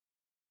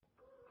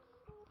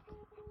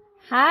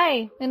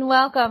Hi, and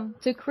welcome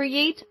to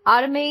Create,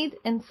 Automate,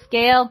 and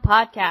Scale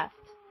podcast.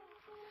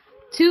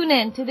 Tune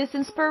in to this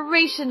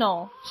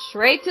inspirational,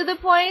 straight to the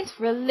point,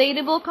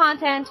 relatable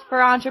content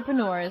for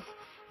entrepreneurs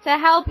to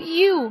help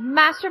you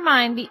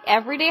mastermind the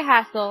everyday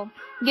hassle,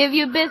 give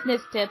you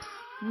business tips,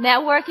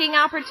 networking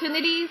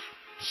opportunities,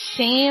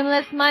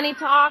 shameless money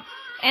talks,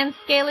 and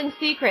scaling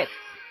secrets.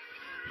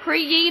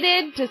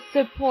 Created to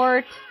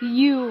support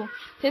you,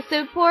 to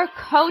support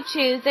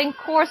coaches and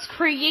course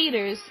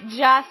creators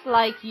just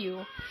like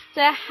you,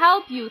 to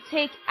help you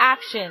take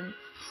action,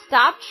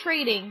 stop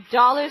trading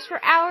dollars for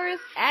hours,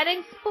 and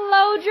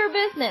explode your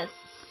business.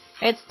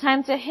 It's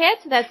time to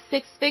hit that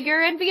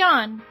six-figure and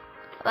beyond.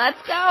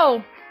 Let's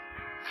go!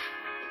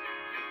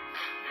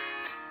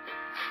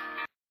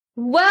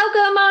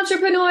 Welcome,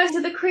 entrepreneurs,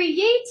 to the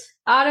Create,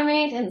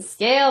 Automate, and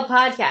Scale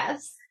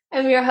podcast.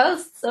 I'm your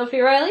host,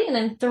 Sophie Riley, and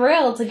I'm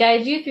thrilled to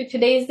guide you through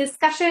today's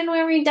discussion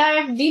where we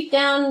dive deep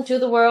down into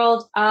the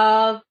world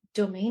of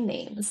domain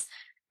names.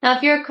 Now,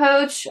 if you're a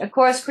coach, a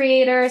course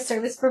creator,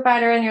 service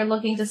provider, and you're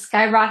looking to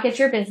skyrocket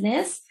your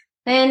business,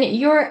 then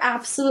you're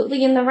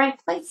absolutely in the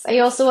right place. I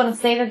also want to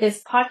say that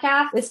this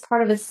podcast is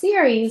part of a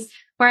series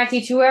where I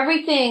teach you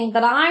everything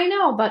that I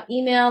know about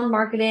email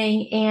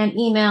marketing and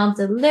email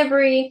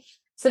delivery,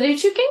 so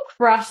that you can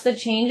crush the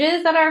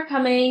changes that are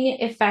coming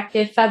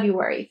effective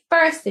February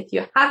 1st. If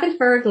you haven't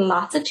heard,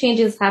 lots of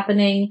changes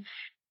happening,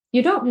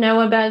 you don't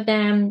know about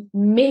them,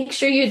 make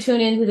sure you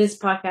tune into this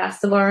podcast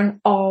to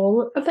learn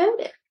all about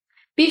it.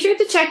 Be sure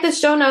to check the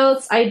show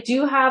notes. I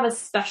do have a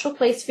special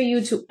place for you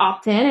to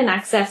opt in and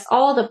access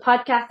all the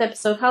podcast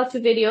episode how-to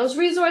videos,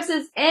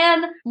 resources,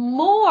 and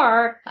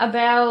more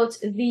about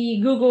the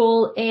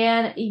Google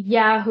and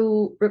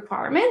Yahoo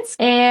requirements.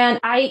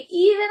 And I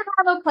even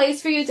have a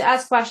place for you to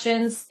ask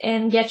questions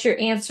and get your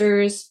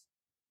answers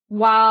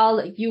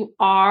while you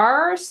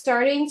are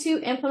starting to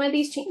implement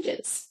these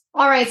changes.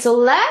 All right, so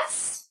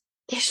let's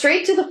get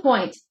straight to the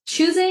point.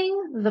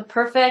 Choosing the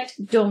perfect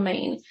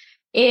domain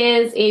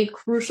is a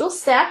crucial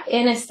step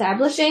in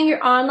establishing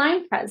your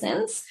online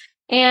presence.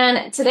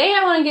 And today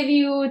I want to give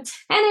you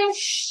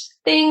 10-ish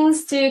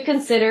things to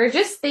consider,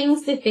 just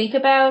things to think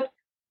about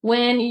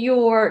when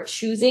you're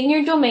choosing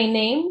your domain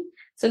name.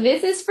 So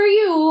this is for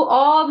you,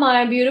 all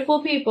my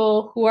beautiful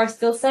people who are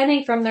still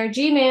sending from their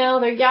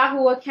Gmail, their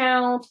Yahoo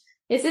account.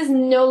 This is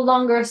no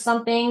longer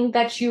something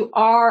that you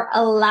are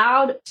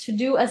allowed to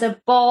do as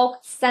a bulk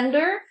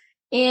sender.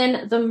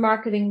 In the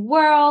marketing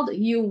world,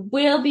 you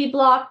will be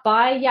blocked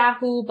by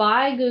Yahoo,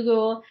 by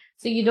Google,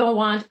 so you don't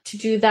want to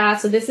do that.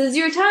 So this is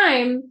your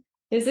time.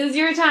 This is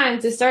your time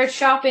to start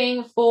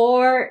shopping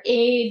for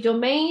a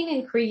domain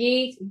and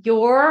create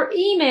your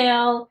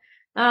email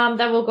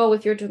that will go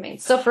with your domain.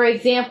 So for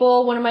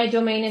example, one of my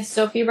domains is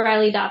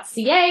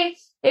sophieriley.ca.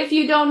 If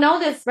you don't know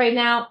this right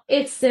now,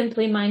 it's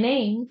simply my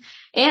name.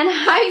 And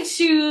I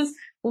choose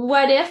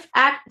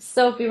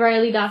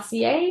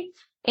whatif@sophieriley.ca.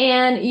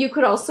 And you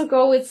could also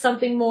go with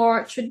something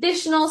more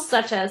traditional,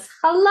 such as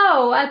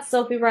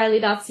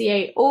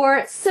hello@sophieriley.ca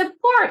or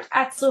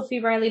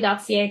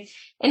support@sophieriley.ca.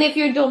 And if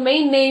your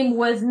domain name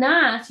was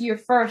not your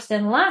first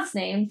and last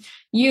name,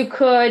 you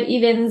could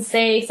even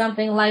say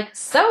something like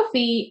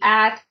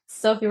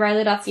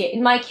sophie@sophieriley.ca.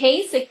 In my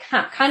case, it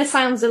kind of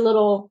sounds a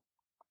little,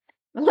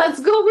 let's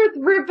go with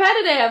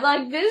repetitive.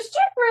 Like, this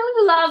chick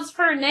really loves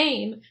her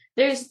name.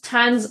 There's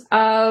tons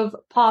of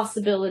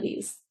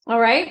possibilities.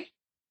 All right.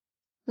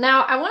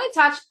 Now, I want to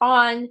touch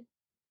on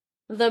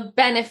the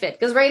benefit,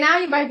 because right now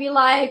you might be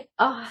like,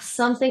 oh,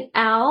 something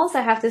else.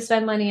 I have to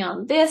spend money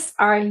on this.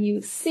 Are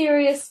you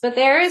serious? But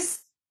there's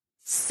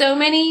so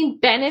many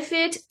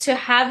benefit to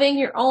having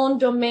your own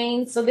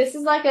domain. So this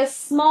is like a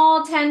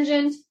small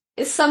tangent.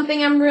 It's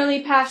something I'm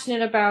really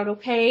passionate about,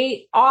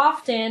 okay?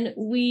 Often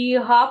we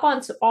hop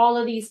onto all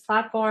of these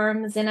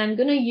platforms, and I'm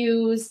going to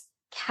use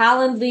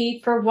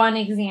Calendly for one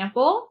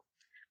example.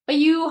 But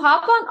you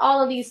hop on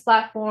all of these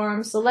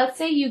platforms. So let's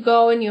say you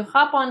go and you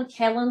hop on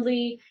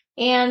Calendly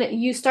and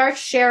you start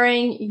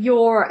sharing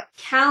your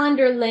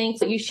calendar link.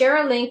 So you share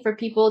a link for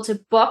people to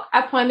book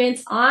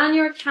appointments on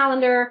your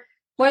calendar,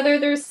 whether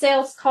there's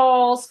sales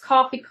calls,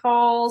 coffee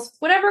calls,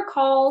 whatever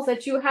calls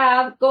that you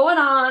have going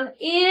on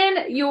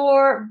in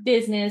your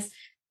business.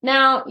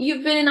 Now,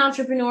 you've been an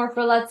entrepreneur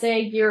for, let's say,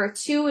 a year or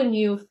two, and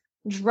you've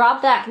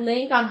dropped that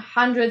link on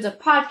hundreds of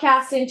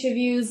podcast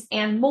interviews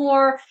and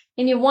more,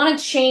 and you want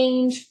to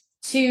change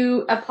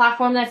to a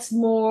platform that's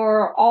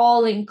more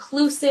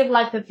all-inclusive,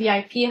 like the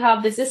VIP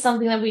Hub. This is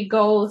something that we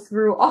go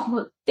through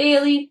almost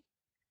daily.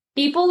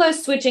 People are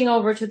switching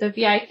over to the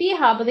VIP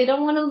Hub, but they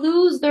don't want to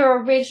lose their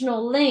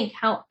original link.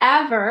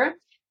 However,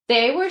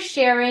 they were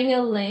sharing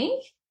a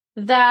link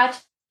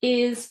that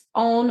is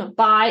owned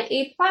by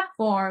a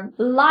platform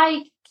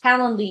like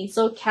Calendly.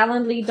 So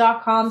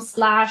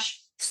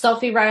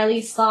calendly.com/Sophie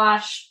Riley/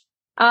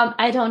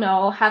 I don't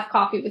know, have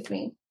coffee with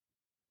me.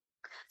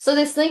 So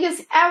this link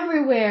is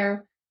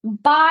everywhere.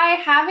 By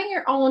having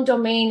your own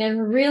domain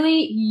and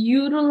really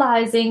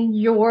utilizing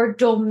your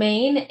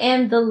domain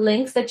and the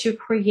links that you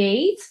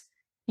create,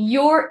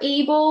 you're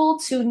able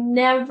to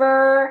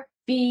never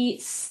be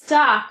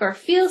stuck or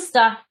feel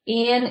stuck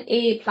in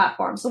a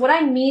platform. So what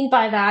I mean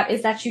by that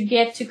is that you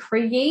get to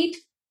create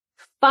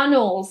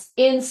funnels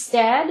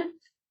instead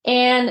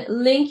and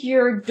link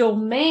your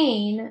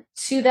domain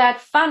to that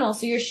funnel.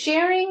 So you're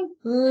sharing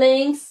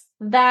links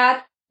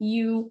that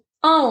you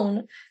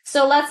own.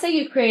 So let's say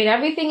you create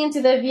everything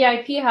into the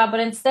VIP Hub,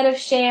 but instead of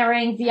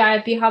sharing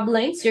VIP Hub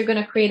links, you're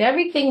going to create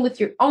everything with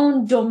your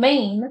own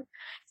domain.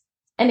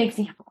 An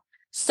example.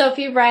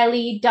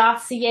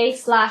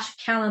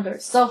 SophieRiley.ca/calendar,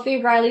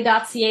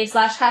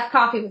 SophieRiley.ca/have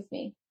coffee with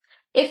me.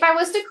 If I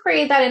was to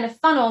create that in a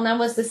funnel and I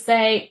was to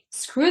say,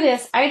 screw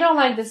this, I don't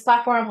like this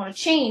platform, I want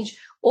to change,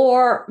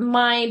 or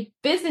my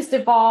business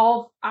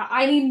evolved,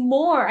 I need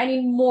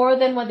more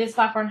than what this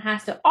platform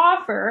has to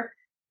offer,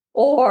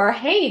 or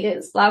hey,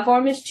 this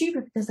platform is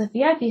cheaper because the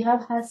VIP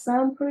Hub has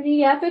some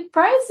pretty epic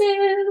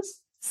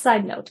prices.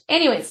 Side note.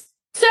 Anyways,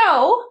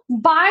 so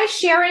by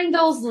sharing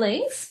those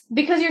links,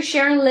 because you're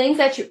sharing links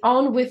that you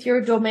own with your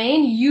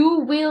domain, you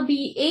will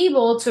be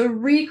able to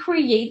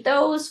recreate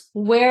those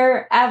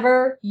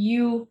wherever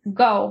you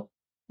go.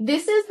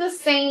 This is the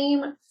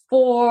same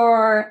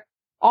for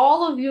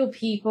all of you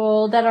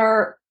people that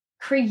are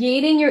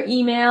creating your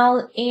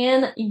email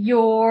in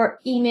your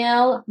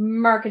email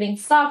marketing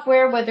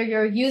software, whether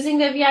you're using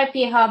the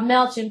VIP Hub,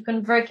 MailChimp,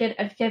 ConvertKit,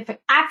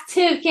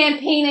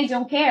 ActiveCampaign, I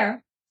don't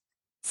care.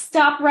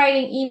 Stop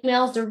writing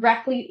emails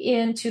directly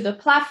into the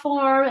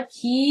platform.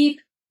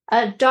 Keep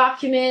a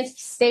document,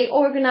 stay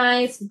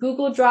organized,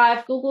 Google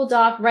Drive, Google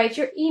Doc, write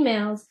your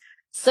emails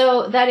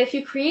so that if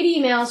you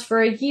create emails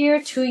for a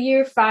year, 2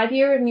 year, 5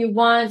 year, and you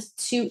want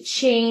to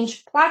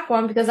change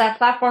platform because that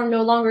platform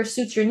no longer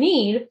suits your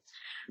need,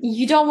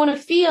 you don't want to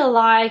feel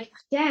like,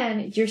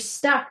 again, you're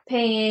stuck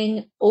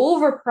paying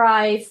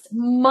overpriced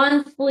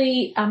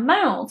monthly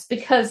amounts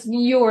because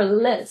your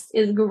list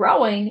is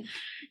growing.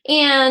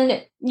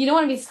 And you don't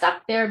want to be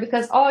stuck there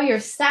because all your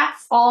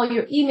stats, all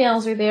your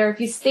emails are there.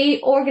 If you stay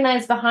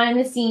organized behind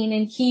the scene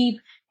and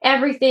keep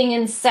everything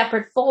in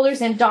separate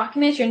folders and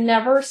documents, you're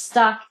never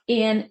stuck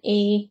in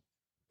a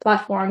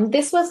platform.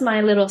 This was my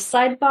little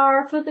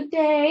sidebar for the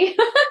day.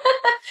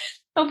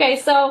 Okay,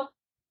 so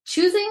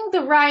choosing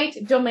the right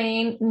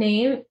domain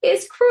name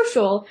is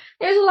crucial.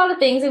 There's a lot of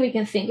things that we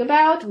can think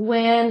about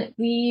when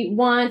we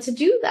want to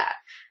do that.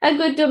 A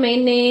good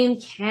domain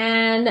name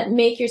can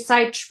make your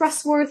site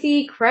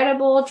trustworthy,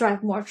 credible,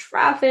 drive more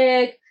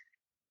traffic.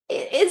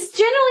 It's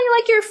generally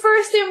like your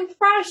first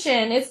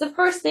impression. It's the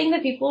first thing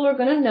that people are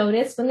going to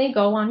notice when they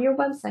go on your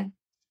website.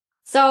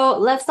 So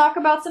let's talk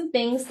about some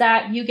things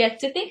that you get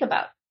to think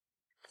about.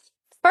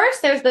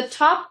 First, there's the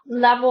top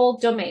level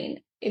domain.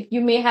 If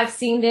you may have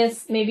seen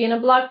this maybe in a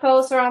blog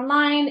post or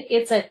online,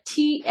 it's a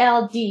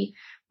TLD.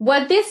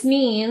 What this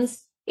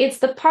means, it's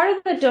the part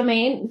of the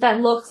domain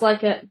that looks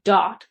like a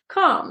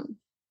 .com,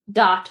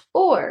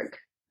 .org,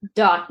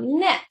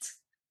 .net.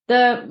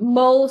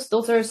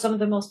 Those are some of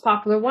the most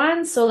popular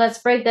ones, so let's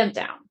break them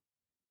down.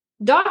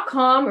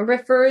 .com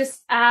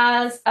refers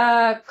as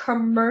a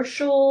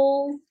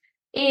commercial.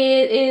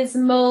 It is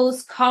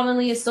most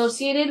commonly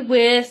associated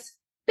with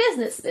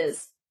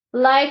businesses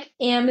like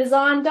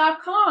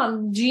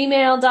Amazon.com,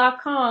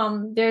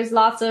 Gmail.com. There's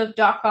lots of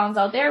 .coms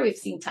out there. We've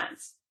seen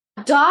tons.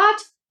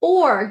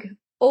 .org,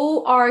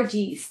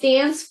 O-R-G,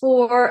 stands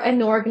for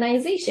an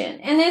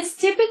organization, and it's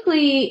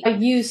typically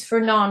used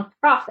for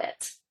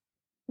nonprofit.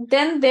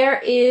 Then there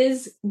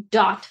is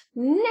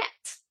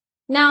 .net.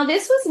 Now,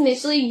 this was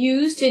initially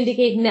used to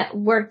indicate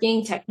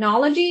networking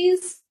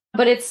technologies,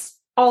 but it's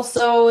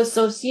also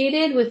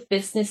associated with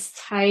business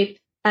type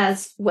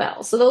as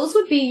well. So those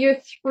would be your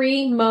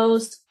 3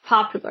 most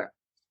popular.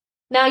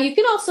 Now, you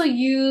can also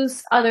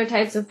use other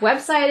types of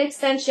website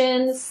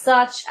extensions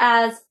such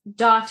as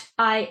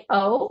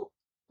 .io,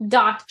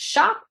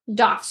 .shop,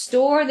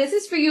 .store. This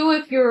is for you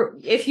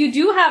if you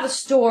do have a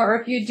store,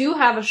 if you do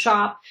have a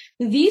shop,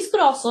 these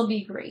could also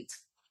be great.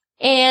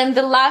 And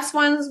the last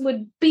ones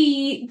would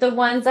be the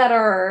ones that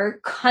are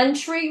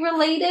country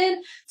related.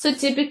 So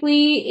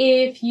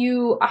typically, if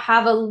you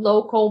have a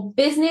local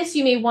business,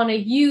 you may want to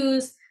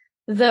use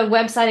the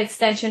website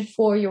extension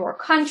for your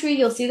country.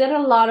 You'll see that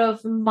a lot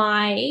of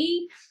my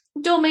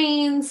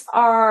domains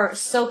are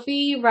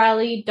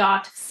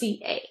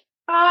sophieriley.ca.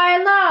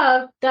 I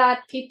love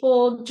that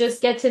people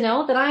just get to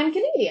know that I'm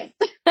Canadian.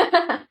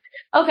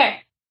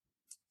 Okay.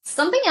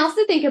 Something else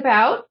to think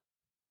about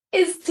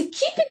is to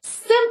keep it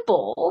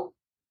simple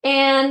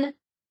and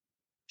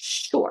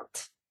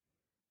short.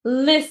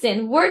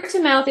 Listen, word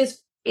to mouth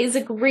is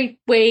a great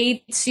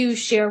way to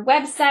share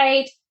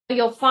website.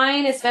 You'll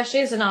find,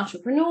 especially as an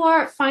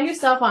entrepreneur, find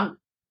yourself on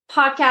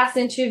podcast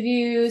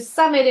interviews,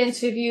 summit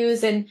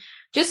interviews, and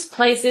just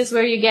places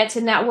where you get to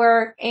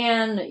network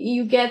and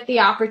you get the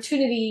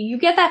opportunity. You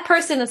get that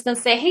person that's going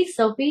to say, hey,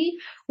 Sophie,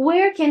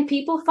 where can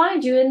people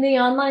find you in the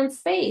online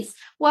space?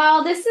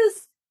 Well, this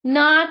is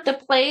not the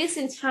place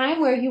and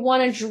time where you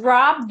want to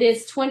drop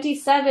this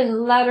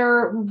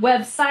 27-letter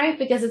website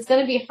because it's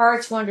going to be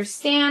hard to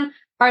understand,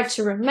 hard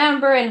to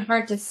remember, and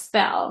hard to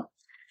spell.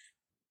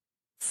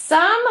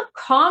 Some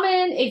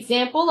common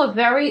example of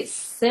very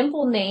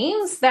simple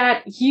names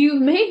that you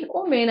may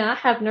or may not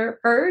have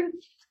heard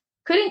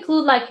could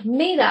include like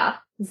Meta,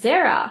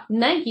 Zara,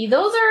 Nike.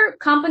 Those are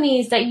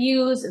companies that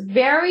use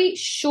very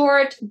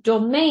short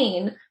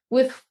domain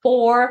with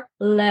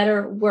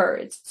 4-letter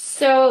words.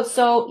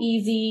 So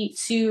easy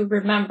to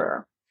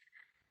remember.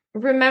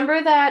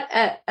 Remember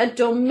that a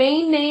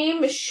domain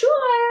name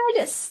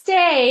should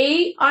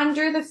stay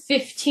under the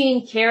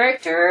 15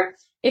 character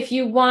if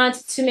you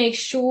want to make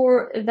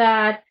sure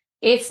that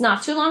it's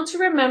not too long to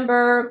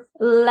remember,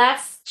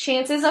 less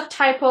chances of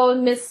typo,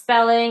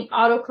 misspelling,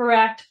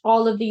 autocorrect,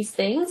 all of these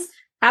things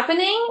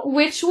happening,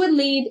 which would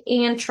lead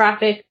in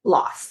traffic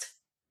lost.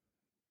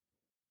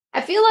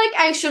 I feel like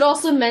I should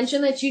also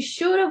mention that you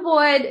should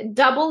avoid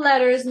double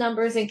letters,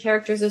 numbers, and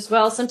characters as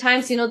well.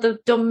 Sometimes, the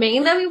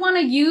domain that we want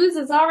to use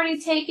is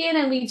already taken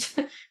and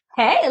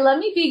hey, let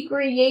me be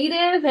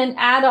creative and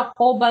add a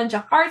whole bunch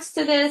of hearts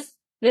to this.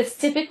 But it's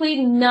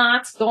typically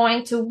not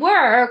going to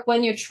work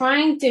when you're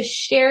trying to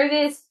share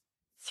this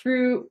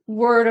through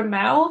word of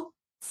mouth,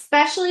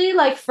 especially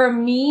like for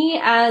me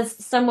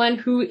as someone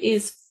who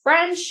is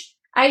French.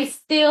 I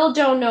still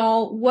don't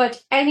know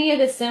what any of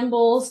the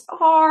symbols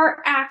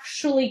are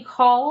actually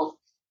called.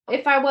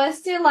 If I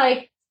was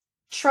to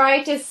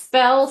try to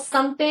spell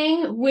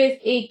something with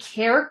a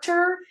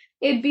character,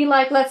 it'd be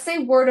like, let's say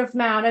word of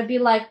mouth. I'd be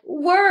like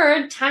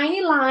word,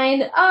 tiny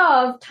line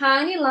of,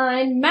 tiny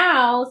line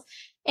mouth.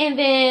 And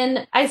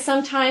then I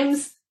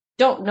sometimes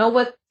don't know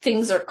what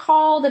things are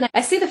called. And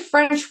I say the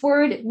French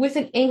word with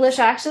an English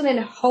accent and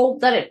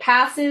hope that it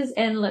passes.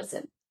 And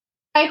listen,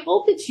 I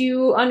hope that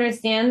you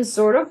understand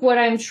sort of what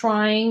I'm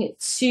trying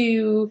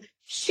to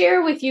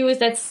share with you is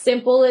that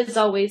simple is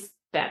always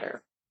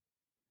better.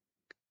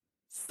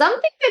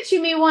 Something that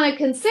you may want to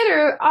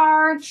consider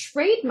are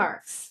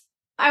trademarks.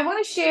 I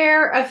want to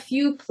share a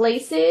few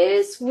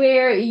places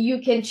where you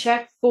can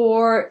check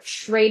for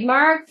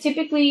trademark.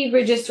 Typically,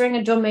 registering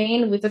a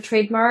domain with a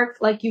trademark,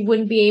 like you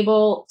wouldn't be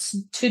able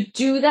to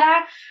do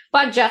that.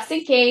 But just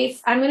in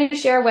case, I'm going to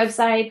share a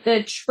website,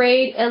 the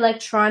Trade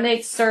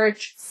Electronic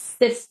Search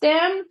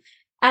System,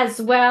 as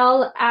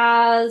well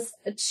as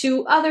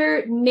 2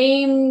 other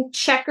name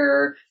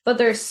checker, but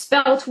they're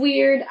spelt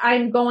weird.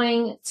 I'm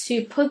going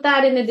to put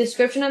that in the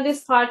description of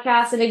this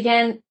podcast. And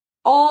again,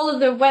 all of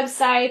the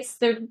websites,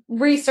 the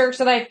research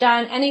that I've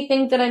done,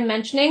 anything that I'm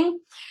mentioning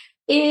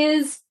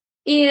is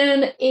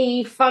in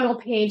a funnel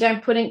page.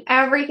 I'm putting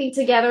everything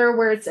together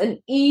where it's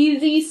an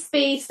easy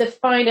space to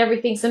find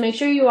everything. So make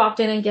sure you opt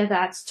in and get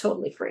that. It's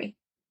totally free.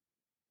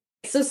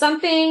 So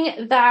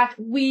something that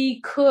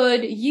we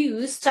could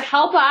use to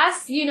help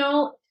us,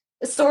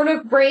 sort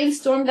of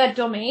brainstorm that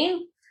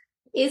domain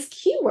is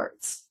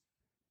keywords.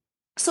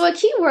 So a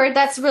keyword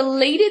that's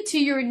related to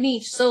your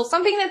niche. So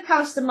something that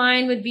comes to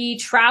mind would be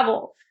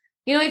travel.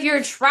 If you're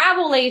a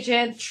travel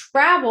agent,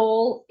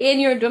 travel in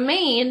your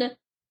domain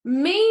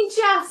may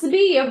just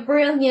be a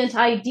brilliant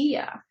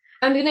idea.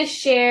 I'm going to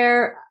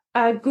share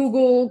a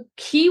Google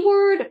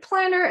keyword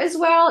planner as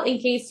well in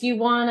case you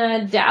want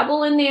to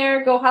dabble in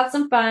there, go have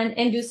some fun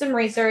and do some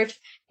research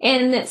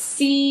and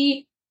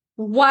see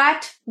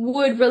what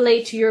would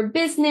relate to your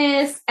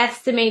business,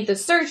 estimate the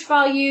search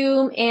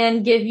volume,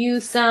 and give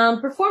you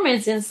some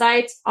performance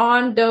insights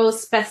on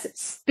those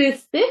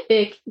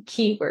specific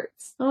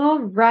keywords. All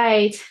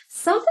right.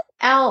 Something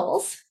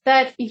else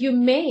that you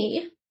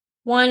may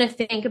want to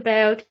think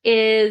about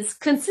is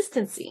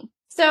consistency.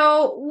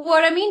 So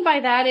what I mean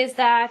by that is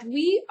that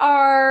we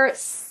are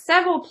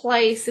several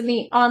places in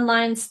the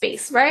online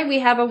space, right? We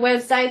have a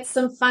website,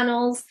 some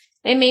funnels,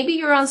 and maybe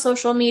you're on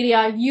social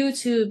media,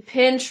 YouTube,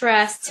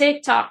 Pinterest,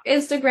 TikTok,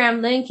 Instagram,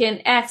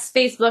 LinkedIn, X,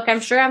 Facebook. I'm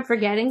sure I'm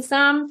forgetting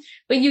some,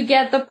 but you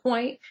get the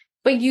point.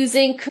 But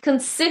using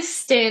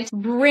consistent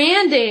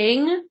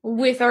branding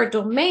with our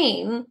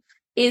domain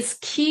is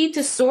key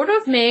to sort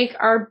of make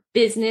our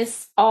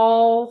business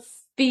all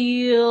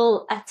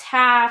feel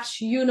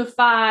attached,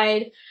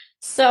 unified.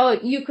 So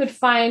you could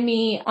find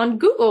me on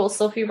Google,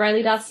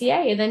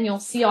 sophieriley.ca, and then you'll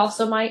see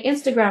also my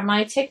Instagram,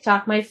 my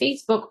TikTok, my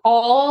Facebook,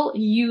 all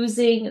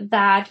using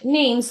that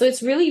name. So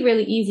it's really,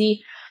 really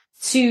easy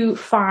to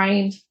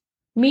find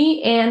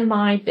me and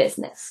my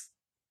business.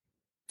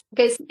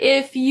 Okay, so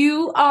if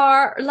you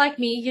are like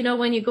me,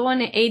 when you go on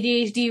an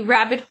ADHD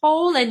rabbit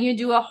hole and you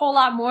do a whole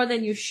lot more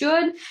than you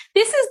should,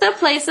 this is the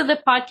place of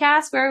the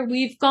podcast where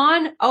we've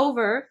gone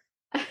over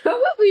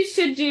what we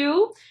should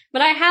do,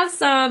 but I have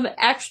some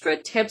extra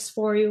tips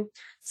for you.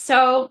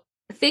 So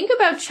think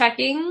about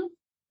checking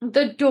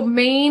the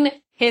domain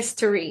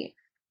history.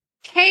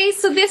 Okay,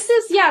 so this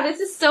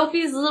is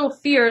Sophie's little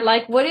fear.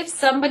 Like, what if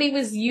somebody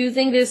was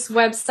using this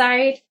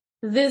website,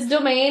 this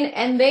domain,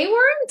 and they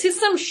were into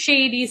some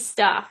shady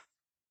stuff,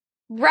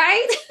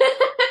 right?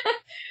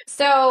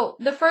 So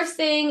the first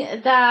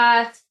thing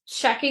that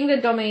checking the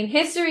domain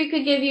history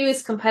could give you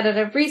is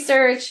competitive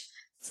research.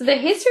 So the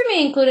history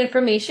may include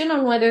information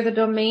on whether the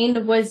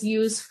domain was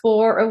used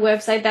for a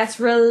website that's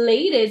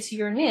related to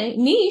your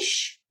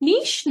niche.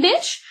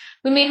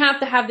 We may have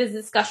to have this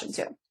discussion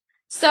too.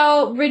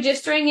 So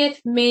registering it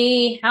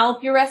may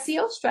help your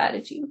SEO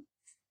strategy.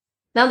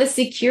 Now, the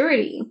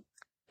security.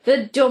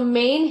 The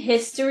domain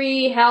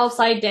history helps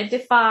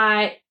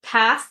identify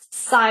past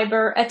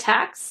cyber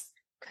attacks.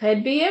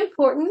 Could be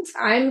important.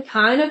 I'm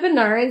kind of a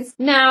nerd.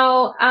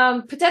 Now,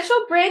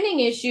 potential branding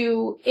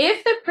issue.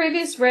 If the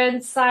previous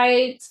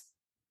website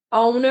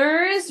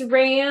owners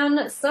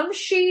ran some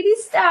shady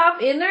stuff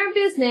in their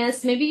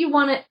business, maybe you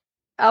want to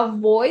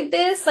avoid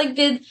this. Like,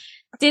 did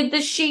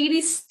the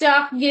shady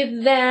stuff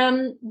give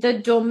them, the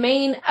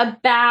domain, a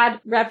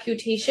bad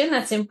reputation?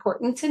 That's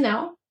important to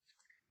know.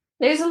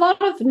 There's a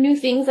lot of new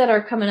things that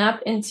are coming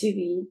up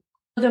into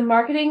the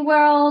marketing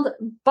world,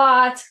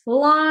 but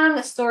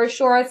long story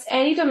short,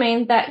 any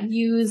domain that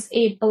use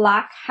a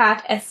black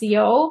hat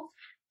SEO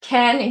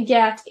can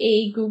get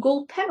a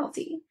Google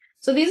penalty.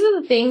 So these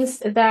are the things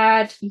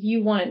that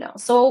you want to know.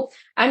 So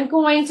I'm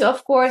going to,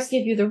 of course,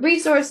 give you the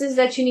resources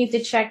that you need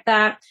to check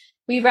that.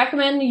 We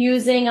recommend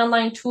using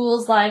online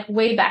tools like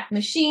Wayback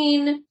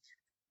Machine,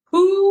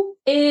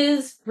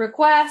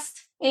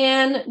 WhoisRequest,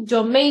 and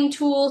Domain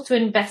Tool to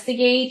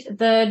investigate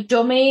the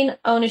domain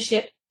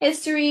ownership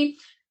history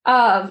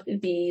of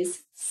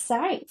these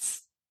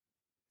sites.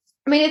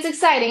 I mean, it's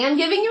exciting. I'm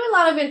giving you a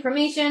lot of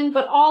information,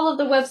 but all of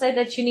the websites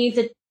that you need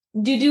to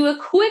do a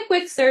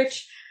quick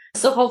search.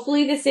 So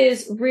hopefully this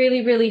is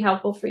really, really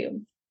helpful for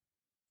you.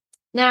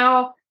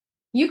 Now,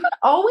 you could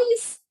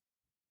also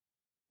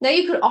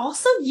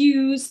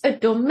use a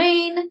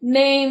domain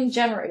name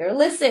generator.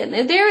 Listen,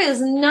 there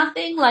is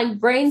nothing like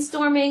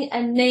brainstorming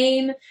a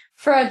name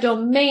for a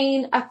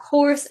domain, a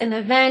course, an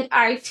event.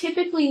 I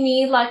typically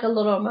need like a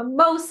little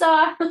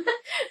mimosa.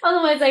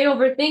 Otherwise, I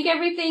overthink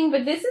everything.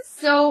 But this is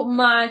so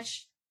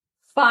much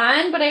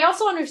fun. But I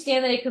also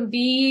understand that it can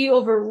be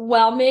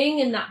overwhelming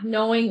and not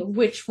knowing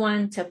which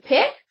one to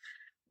pick.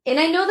 And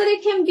I know that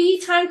it can be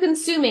time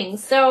consuming.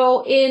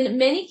 So in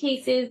many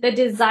cases, the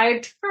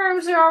desired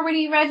terms are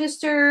already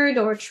registered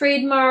or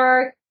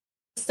trademarked.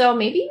 So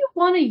maybe you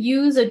want to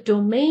use a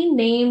domain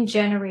name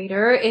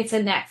generator. It's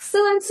an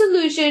excellent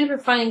solution for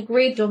finding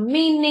great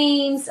domain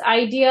names,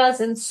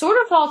 ideas, and sort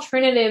of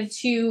alternative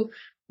to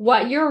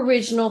what your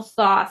original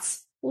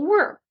thoughts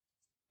were.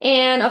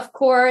 And of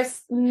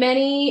course,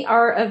 many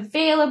are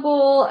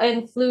available,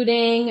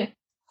 including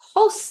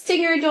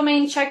Hostinger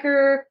Domain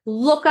Checker,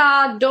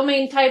 Looka,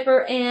 Domain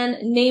Typer, and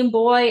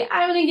Nameboy.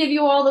 I'm going to give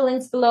you all the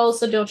links below,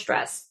 so don't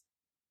stress.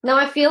 Now,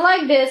 I feel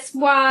like this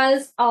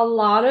was a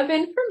lot of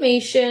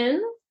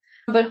information,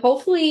 but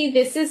hopefully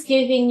this is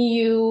giving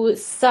you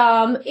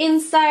some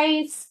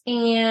insights,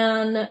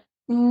 and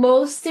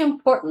most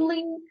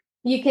importantly,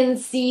 you can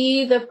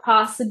see the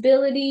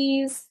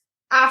possibilities.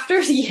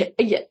 After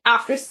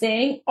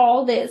saying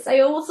all this, I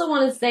also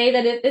want to say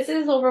that if this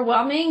is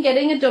overwhelming,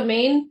 getting a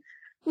domain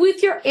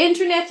with your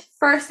internet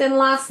first and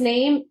last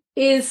name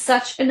is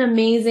such an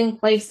amazing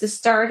place to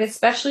start,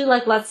 especially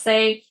like, let's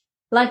say,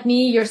 like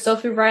me, you're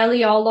Sophie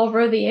Riley all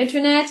over the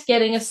internet.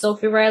 Getting a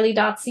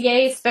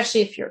sophieriley.ca,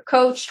 especially if you're a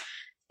coach,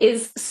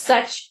 is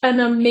such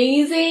an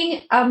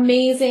amazing,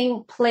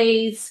 amazing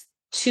place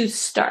to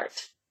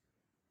start.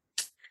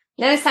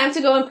 Now it's time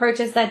to go and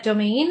purchase that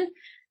domain.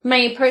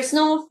 My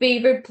personal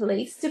favorite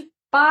place to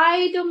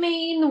buy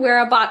domain, where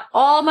I bought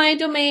all my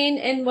domain,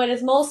 and what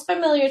is most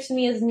familiar to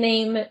me is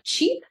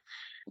Namecheap.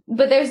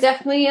 But there's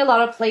definitely a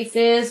lot of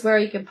places where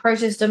you can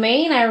purchase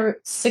domain. I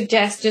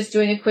suggest just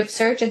doing a quick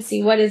search and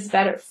see what is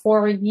better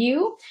for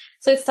you.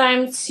 So it's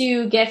time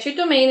to get your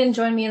domain and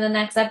join me in the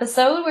next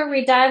episode where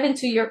we dive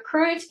into your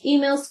current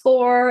email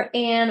score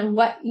and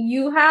what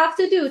you have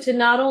to do to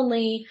not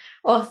only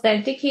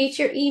authenticate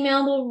your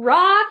email, but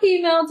rock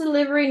email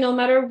delivery no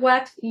matter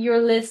what your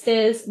list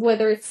is,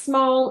 whether it's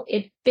small,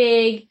 it's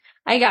big.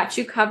 I got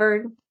you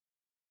covered.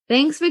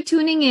 Thanks for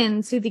tuning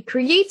in to the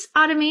Create,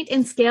 Automate,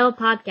 and Scale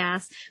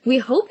podcast. We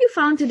hope you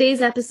found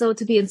today's episode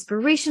to be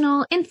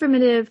inspirational,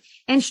 informative,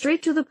 and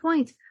straight to the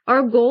point.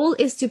 Our goal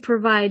is to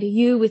provide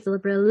you with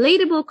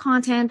relatable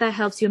content that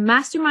helps you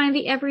mastermind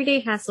the everyday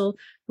hustle,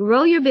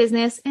 grow your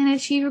business, and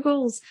achieve your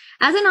goals.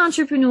 As an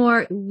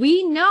entrepreneur,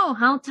 we know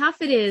how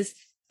tough it is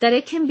that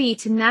it can be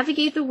to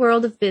navigate the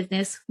world of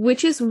business,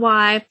 which is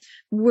why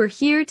we're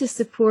here to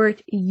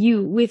support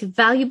you with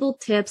valuable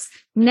tips,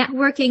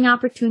 networking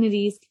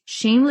opportunities,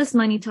 shameless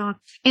money talk,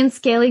 and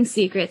scaling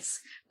secrets.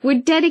 We're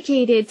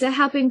dedicated to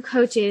helping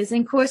coaches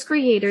and course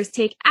creators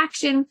take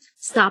action,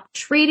 stop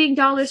trading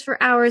dollars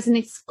for hours, and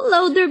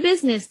explode their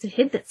business to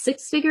hit that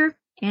six-figure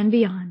and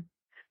beyond.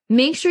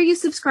 Make sure you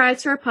subscribe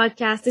to our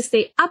podcast to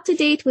stay up to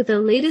date with the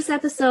latest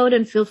episode,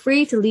 and feel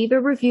free to leave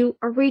a review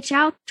or reach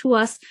out to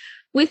us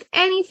with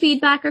any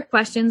feedback or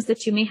questions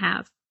that you may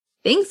have.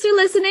 Thanks for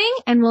listening,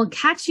 and we'll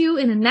catch you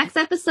in the next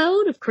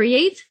episode of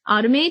Create,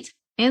 Automate,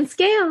 and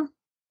Scale.